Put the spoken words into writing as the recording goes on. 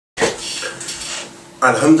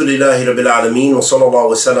Alhamdulillahi Rabbil Alameen wa sallallahu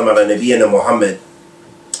wa sallam ala nabiyyina Muhammad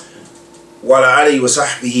wa ala alihi wa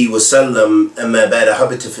sahbihi wa sallam amma ba'da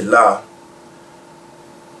habita fillah.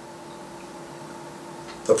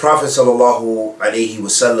 The Prophet sallallahu alayhi wa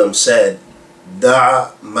sallam said,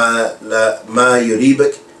 Da'a ma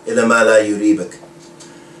yuribak ila ma la yuribak.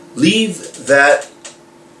 Leave that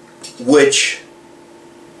which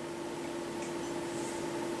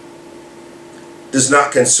does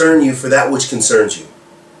not concern you for that which concerns you.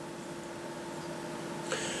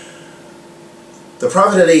 The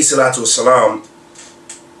Prophet ﷺ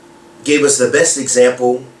gave us the best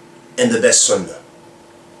example and the best sunnah.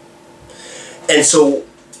 And so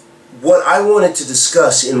what I wanted to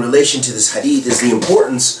discuss in relation to this hadith is the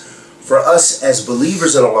importance for us as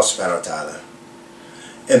believers in Allah subhanahu wa ta'ala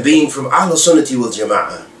and being from Ahl Sunnah wal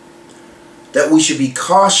Jama'ah, that we should be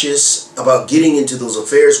cautious about getting into those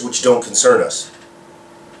affairs which don't concern us.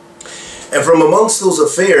 And from amongst those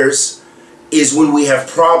affairs is when we have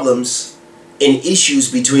problems and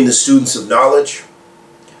issues between the students of knowledge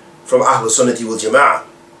from Ahl Sunnah wal Jama'ah,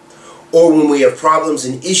 or when we have problems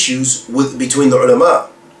and issues between the ulama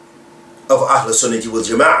of Ahl Sunnah wal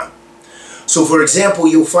Jama'ah. So for example,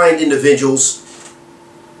 you'll find individuals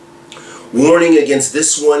warning against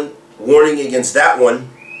this one, warning against that one,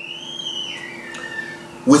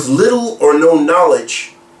 with little or no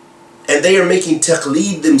knowledge, and they are making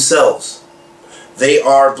taqleed themselves. They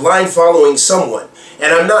are blind following someone.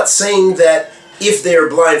 And I'm not saying that if they are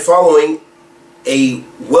blind following a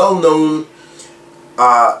well-known,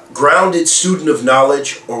 grounded student of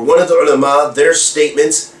knowledge or one of the ulama, their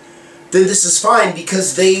statements, then this is fine,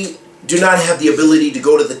 because they do not have the ability to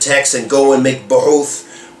go to the text and go and make buhuth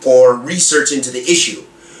or research into the issue.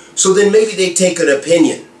 So then maybe they take an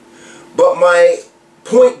opinion. But my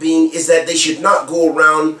point being is that they should not go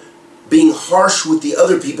around being harsh with the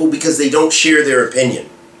other people because they don't share their opinion.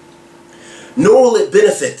 Nor will it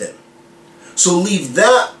benefit them. So leave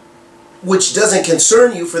that which doesn't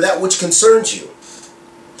concern you for that which concerns you.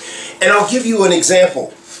 And I'll give you an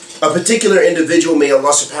example. A particular individual, may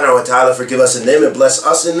Allah subhanahu wa ta'ala forgive us in them and bless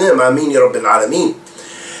us in them, Ameen Ya Rabbil Alameen,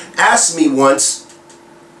 asked me once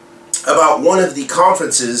about one of the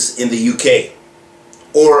conferences in the UK,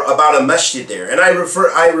 or about a masjid there. And I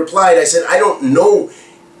replied, I said, I don't know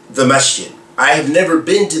the masjid. I have never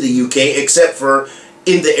been to the UK except for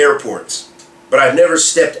in the airports. But I've never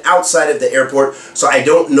stepped outside of the airport, so I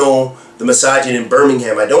don't know the masajid in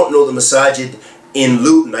Birmingham. I don't know the masajid in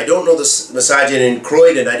Luton. I don't know the masajid in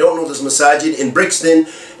Croydon. I don't know this masajid in Brixton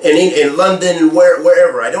and in London and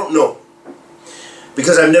wherever. I don't know,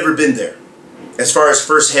 because I've never been there as far as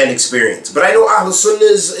first-hand experience. But I know Ahl Sunnah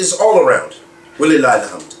is all around. Walillahil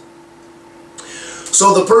hamd.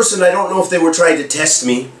 So the person, I don't know if they were trying to test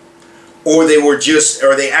me, or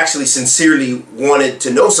they actually sincerely wanted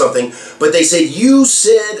to know something, but they said, you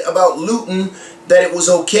said about Luton that it was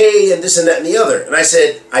okay and this and that and the other. And I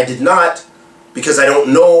said, I did not, because I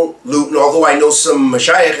don't know Luton, although I know some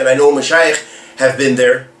mashayikh, and I know mashayikh have been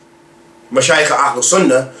there, mashayikh Ahl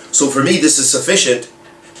Sunnah. So for me this is sufficient,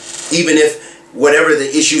 even if whatever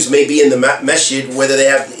the issues may be in the masjid, whether they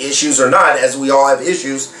have issues or not, as we all have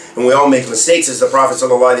issues, and we all make mistakes, as the Prophet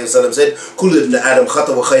ﷺ said, Kullu ibn Adam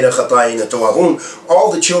khata wa khayra khata'in tawwabun.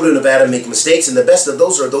 All the children of Adam make mistakes, and the best of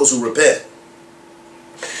those are those who repent.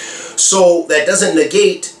 So that doesn't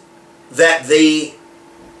negate that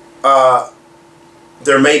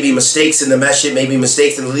there may be mistakes in the masjid, maybe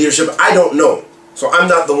mistakes in the leadership. I don't know. So I'm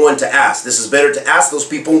not the one to ask. This is better to ask those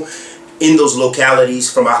people in those localities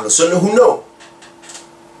from Ahl Sunnah who know.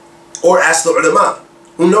 Or ask the ulama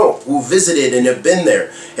who know, who visited and have been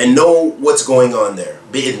there and know what's going on there.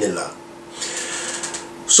 Bi'idhnillah.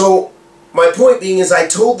 So my point being is, I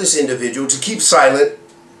told this individual to keep silent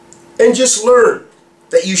and just learn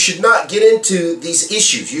that you should not get into these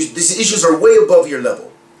issues. These issues are way above your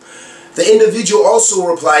level. The individual also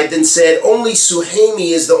replied, then said, only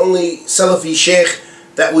Suhaimi is the only Salafi sheikh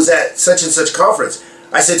that was at such and such conference.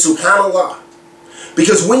 I said, subhanallah.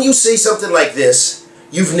 Because when you say something like this,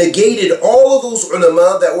 you've negated all of those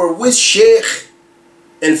ulama that were with Sheikh.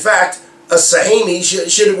 In fact, a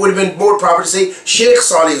Suhaimi would have been more proper to say Sheikh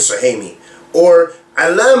Salih al-Suhaimi or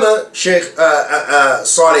Allama Sheikh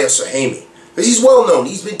Salih al-Suhaimi. Because he's well known.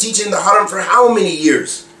 He's been teaching the Haram for how many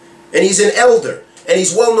years? And he's an elder. And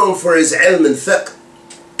he's well known for his ilm and fiqh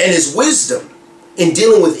and his wisdom in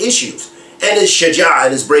dealing with issues, and his shaja'ah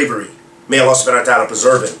and his bravery. May Allah subhanahu wa ta'ala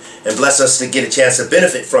preserve him and bless us to get a chance to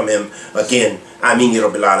benefit from him again. Ameen Ya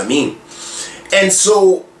Rabbil Alameen. And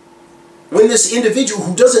so when this individual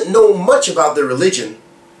who doesn't know much about their religion,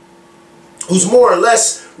 who's more or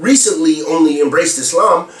less recently only embraced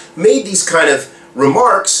Islam, made these kind of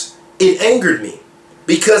remarks, it angered me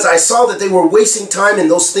because I saw that they were wasting time in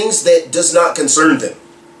those things that does not concern them.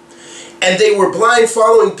 And they were blind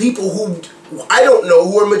following people who I don't know,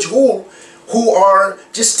 who are majhul, who are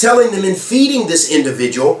just telling them and feeding this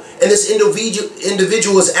individual, and this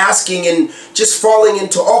individual is asking and just falling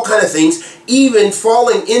into all kind of things, even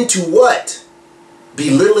falling into what?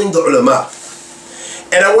 Belittling the ulama.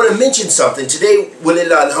 And I want to mention something. Today,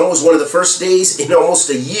 walillah alhamd, was one of the first days in almost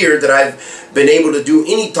a year that I've been able to do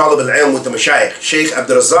any talib al-ilm with the mashayikh. Sheikh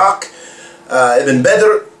Abdul Razak ibn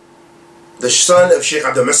Badr, the son of Sheikh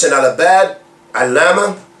Abdul Muhsin al-Abbad,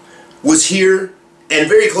 Allama, was here and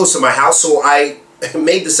very close to my house, so I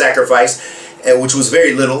made the sacrifice, which was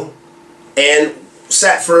very little, and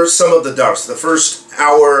sat for some of the dars, the first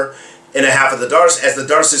hour and a half of the dars, as the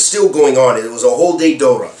dars is still going on. It was a whole day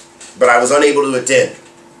dora, but I was unable to attend.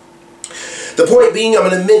 The point being, I'm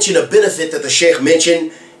going to mention a benefit that the Sheikh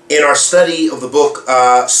mentioned in our study of the book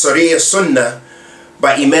Sariya Sunnah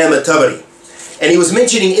by Imam al-Tabari. And he was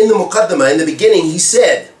mentioning in the Muqaddamah, in the beginning, he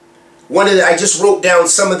said, I just wrote down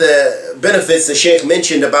some of the benefits the Sheikh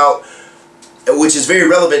mentioned about, which is very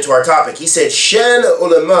relevant to our topic. He said, Shan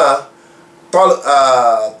ulama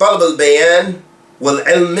talab al-bayan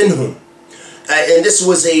wal-ilm minhum. And this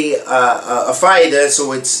was a faida,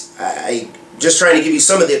 so it's just trying to give you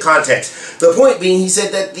some of the context. The point being, he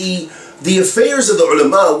said that the affairs of the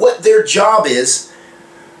ulama, what their job is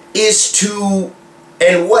to,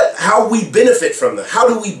 and how we benefit from them. How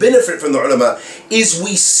do we benefit from the ulama? Is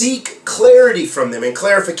we seek clarity from them and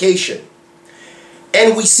clarification.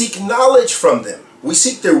 And we seek knowledge from them. We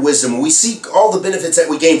seek their wisdom. We seek all the benefits that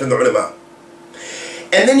we gain from the ulama.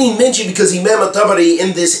 And then he mentioned, because Imam al-Tabari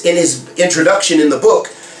in his introduction in the book,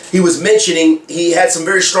 he was mentioning, he had some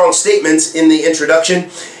very strong statements in the introduction,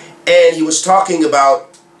 and he was talking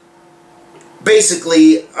about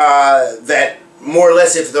basically that more or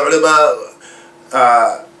less if the ulama,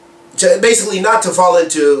 basically not to fall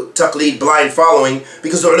into taqleed, blind following,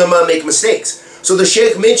 because the ulama make mistakes. So the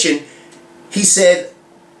Sheikh mentioned, he said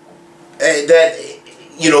that,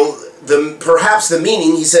 you know, perhaps the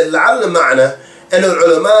meaning, he said, لَعَلَّ مَعْنَا أَنَّ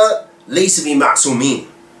الْعُلَمَاء لَيْسَ بِمَعْصُومِينَ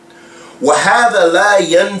وَهَذَا لَا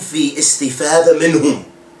يَنْفِي إِسْتِفَادَ مِنْهُمْ.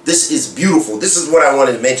 This is beautiful. This is what I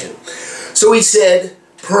wanted to mention. So he said,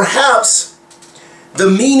 perhaps the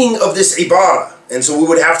meaning of this ibarah, and so we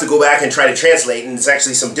would have to go back and try to translate, and it's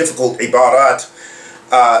actually some difficult ibarat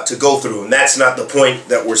to go through, and that's not the point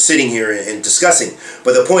that we're sitting here and discussing.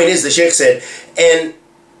 But the point is, the Sheikh said, and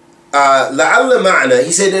لَعَلَّ مَعْنَا,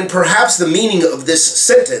 he said, and perhaps the meaning of this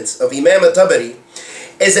sentence of Imam al-Tabari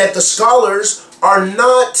is that the scholars are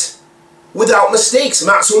not without mistakes,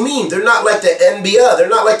 ma'sumin. They're not like the anbiya, they're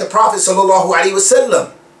not like the Prophet sallallahu alaihi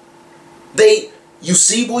wasallam. They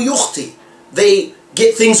yusibu yukhti. They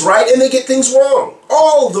get things right and they get things wrong.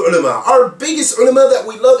 All the ulama, our biggest ulama that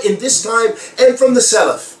we love in this time and from the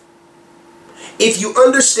Salaf. If you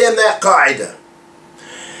understand that qaida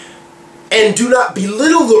and do not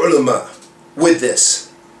belittle the ulama with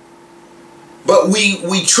this, but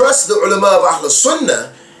we trust the ulama of Ahl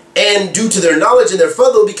Sunnah and due to their knowledge and their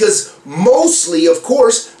fadl, because mostly, of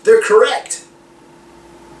course, they're correct.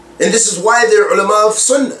 And this is why they're ulama of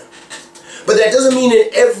Sunnah. But that doesn't mean in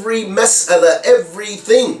every mas'ala,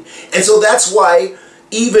 everything. And so that's why,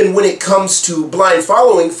 even when it comes to blind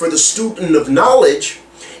following for the student of knowledge,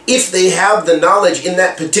 if they have the knowledge in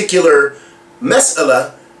that particular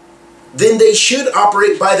mas'ala, then they should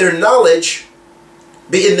operate by their knowledge,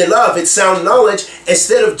 bi'idhnillah, if it's sound knowledge,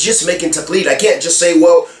 instead of just making taqleed. I can't just say,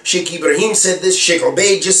 well, Sheikh Ibrahim said this, Sheikh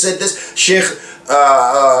Ubaid just said this, Sheikh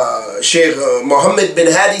Muhammad bin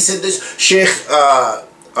Hadi said this, Sheikh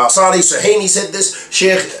Salih Suhaimi said this,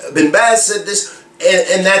 Sheikh bin Baz said this,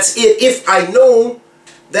 and that's it. If I know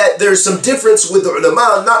that there's some difference with the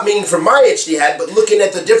ulama, not meaning from my ijtihad, but looking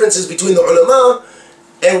at the differences between the ulama,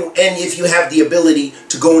 and if you have the ability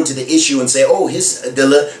to go into the issue and say, oh, his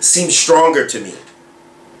adillah seems stronger to me,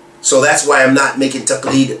 so that's why I'm not making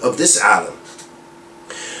taqleed of this alim.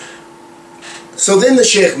 So then the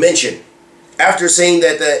Sheikh mentioned, after saying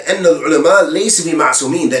that the أَنَّ الْعُلَمَاء لَيْسَ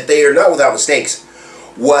بِمَعْصُومِينَ, that they are not without mistakes,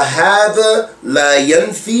 وَهَذَا لَا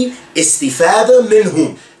يَنْفِي إِسْتِفَادَ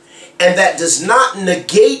مِنْهُمْ, and that does not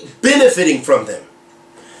negate benefiting from them.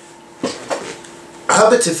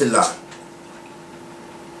 أَحَبَّتِ فِي اللَّهِ,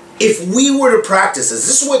 if we were to practice this,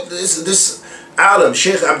 this is what this alim,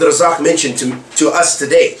 Sheikh Abdul Razak, mentioned to us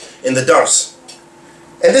today in the dars.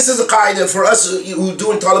 And this is a qaida for us who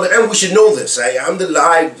doing talib al-ilm, we should know this.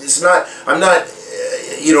 Alhamdulillah, I'm not,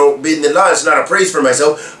 you know, bi'idhnillah, it's not a praise for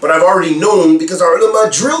myself, but I've already known, because our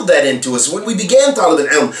ulama drilled that into us when we began talib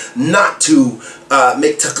al-ilm, not to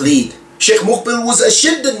make taqleed, Sheikh Muqbil was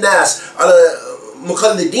ashidd al-nas ala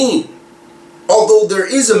muqallideen. Although there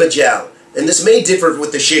is a majal, and this may differ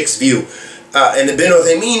with the Sheikh's view, and Ibn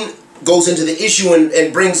Uthaymeen goes into the issue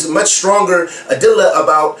and brings much stronger adillah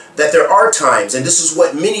about that there are times, and this is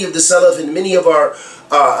what many of the Salaf and many of our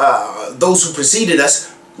those who preceded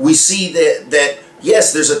us, we see that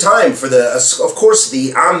yes, there's a time for the, of course,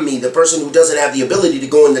 the ammi, the person who doesn't have the ability to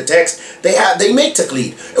go in the text, they make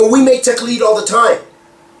taqleed, and we make taqleed all the time.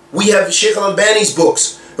 We have Sheikh Al-Albani's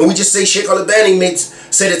books, and we just say Sheikh Al-Albani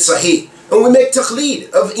said it's sahih. And we make taqleed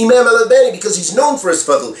of Imam Al-Albani because he's known for his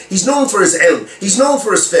fadl, he's known for his ilm, he's known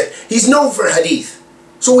for his fiqh, he's known for hadith.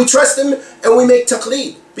 So we trust him and we make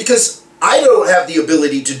taqleed because I don't have the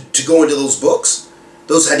ability to go into those books,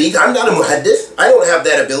 those hadith. I'm not a muhaddith. I don't have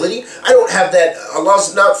that ability. I don't have that.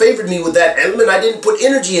 Allah's not favored me with that ilm, and I didn't put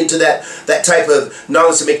energy into that type of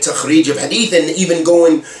knowledge to make takhrij of hadith and even go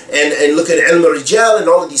in and look at ilm al-rijal and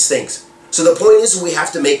all of these things. So the point is we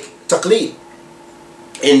have to make taqleed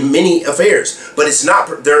in many affairs, but it's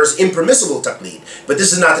not, there's impermissible taqleed, but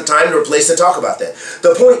this is not the time nor place to talk about that.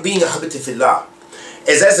 The point being, ahabati fillah,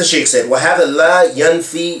 is as the Shaykh said, وَهَذَا لَا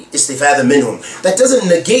يَنْفِي إِسْتِفَادَ مِنْهُمْ, that doesn't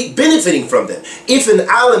negate benefiting from them. If an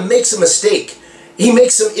alim makes a mistake, he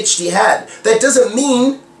makes some ijtihad, that doesn't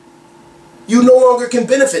mean you no longer can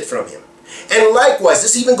benefit from him. And likewise,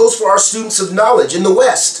 this even goes for our students of knowledge in the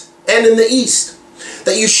West and in the East.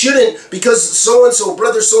 That you shouldn't, because so-and-so,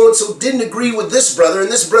 brother so-and-so didn't agree with this brother and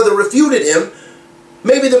this brother refuted him,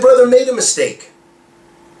 maybe the brother made a mistake.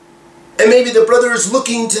 And maybe the brother is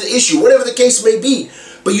looking to the issue, whatever the case may be.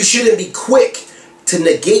 But you shouldn't be quick to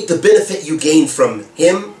negate the benefit you gain from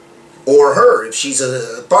him or her, if she's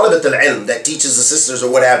a talibat al-ilm that teaches the sisters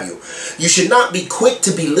or what have you. You should not be quick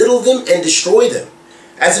to belittle them and destroy them.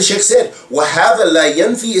 As the Shaykh said, وَهَذَا لَا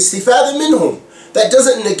يَنْفِي إِسْتِفَادَ مِنْهُمْ, that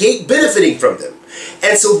doesn't negate benefiting from them.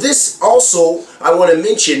 And so this also, I want to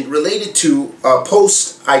mention, related to a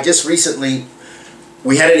post I just recently,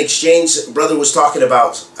 we had an exchange, brother was talking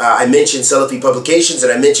about, I mentioned Salafi publications,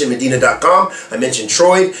 and I mentioned Medina.com, I mentioned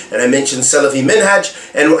Troid, and I mentioned Salafi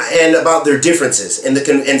Minhaj, and about their differences. And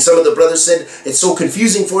some of the brothers said, it's so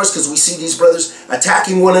confusing for us because we see these brothers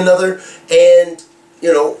attacking one another, and,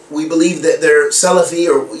 you know, we believe that they're Salafi,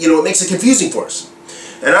 or, you know, it makes it confusing for us.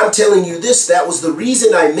 And I'm telling you this, that was the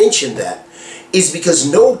reason I mentioned that, is because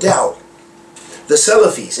no doubt the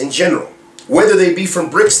Salafis in general, whether they be from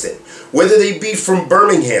Brixton, whether they be from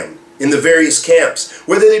Birmingham in the various camps,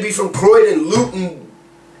 whether they be from Croydon, Luton,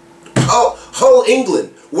 Hull,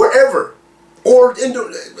 England, wherever, or in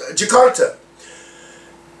Jakarta,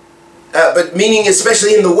 but meaning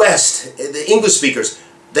especially in the West, the English speakers,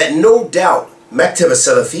 that no doubt Maktab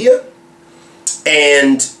al-Salafiyah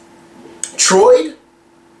and Troid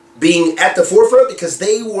being at the forefront, because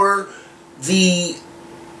they were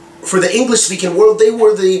for the English-speaking world, they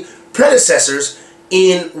were the predecessors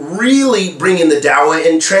in really bringing the dawah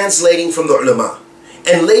and translating from the ulama.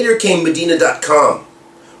 And later came Medina.com,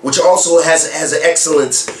 which also has an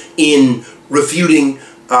excellence in refuting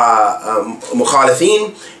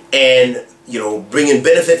mukhalifin and, you know, bringing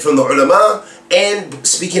benefit from the ulama and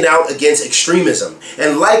speaking out against extremism.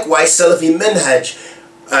 And likewise, Salafi Minhaj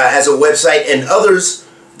as a website and others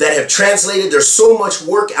that have translated. There's so much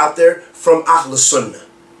work out there from Ahl Sunnah.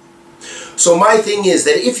 So my thing is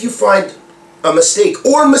that if you find a mistake,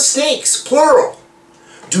 or mistakes, plural,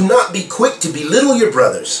 do not be quick to belittle your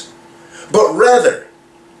brothers, but rather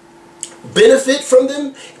benefit from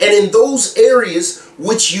them, and in those areas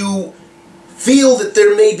which you feel that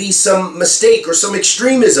there may be some mistake or some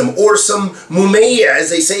extremism or some mumayya,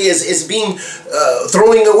 as they say, is being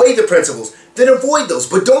throwing away the principles, then avoid those.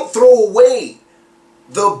 But don't throw away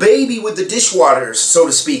the baby with the dishwater, so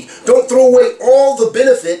to speak. Don't throw away all the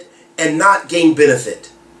benefit and not gain benefit.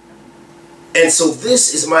 And so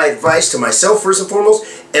this is my advice to myself first and foremost,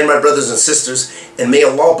 and my brothers and sisters. And may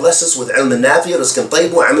Allah bless us with ilm nafi', rizqan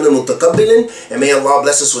tayyib, wa amalan mutaqabbilan. And may Allah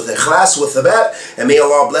bless us with ikhlas, with thabat. And may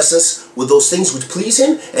Allah bless us with those things which please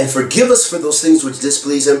Him, and forgive us for those things which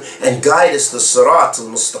displease Him, and guide us to sirat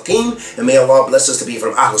al-mustaqim. And may Allah bless us to be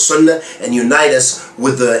from Ahl Sunnah, and unite us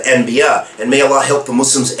with the Anbiya. And may Allah help the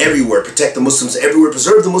Muslims everywhere, protect the Muslims everywhere,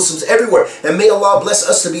 preserve the Muslims everywhere. And may Allah bless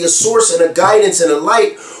us to be a source and a guidance and a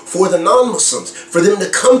light for the non-Muslims, for them to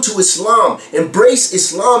come to Islam, embrace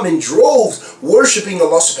Islam in droves, worshipping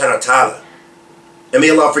Allah subhanahu wa ta'ala. And may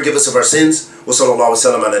Allah forgive us of our sins. Wa sallallahu wa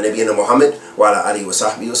sallam ala nabiyyina Muhammad wa ala alihi wa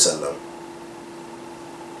sahbihi wa sallam.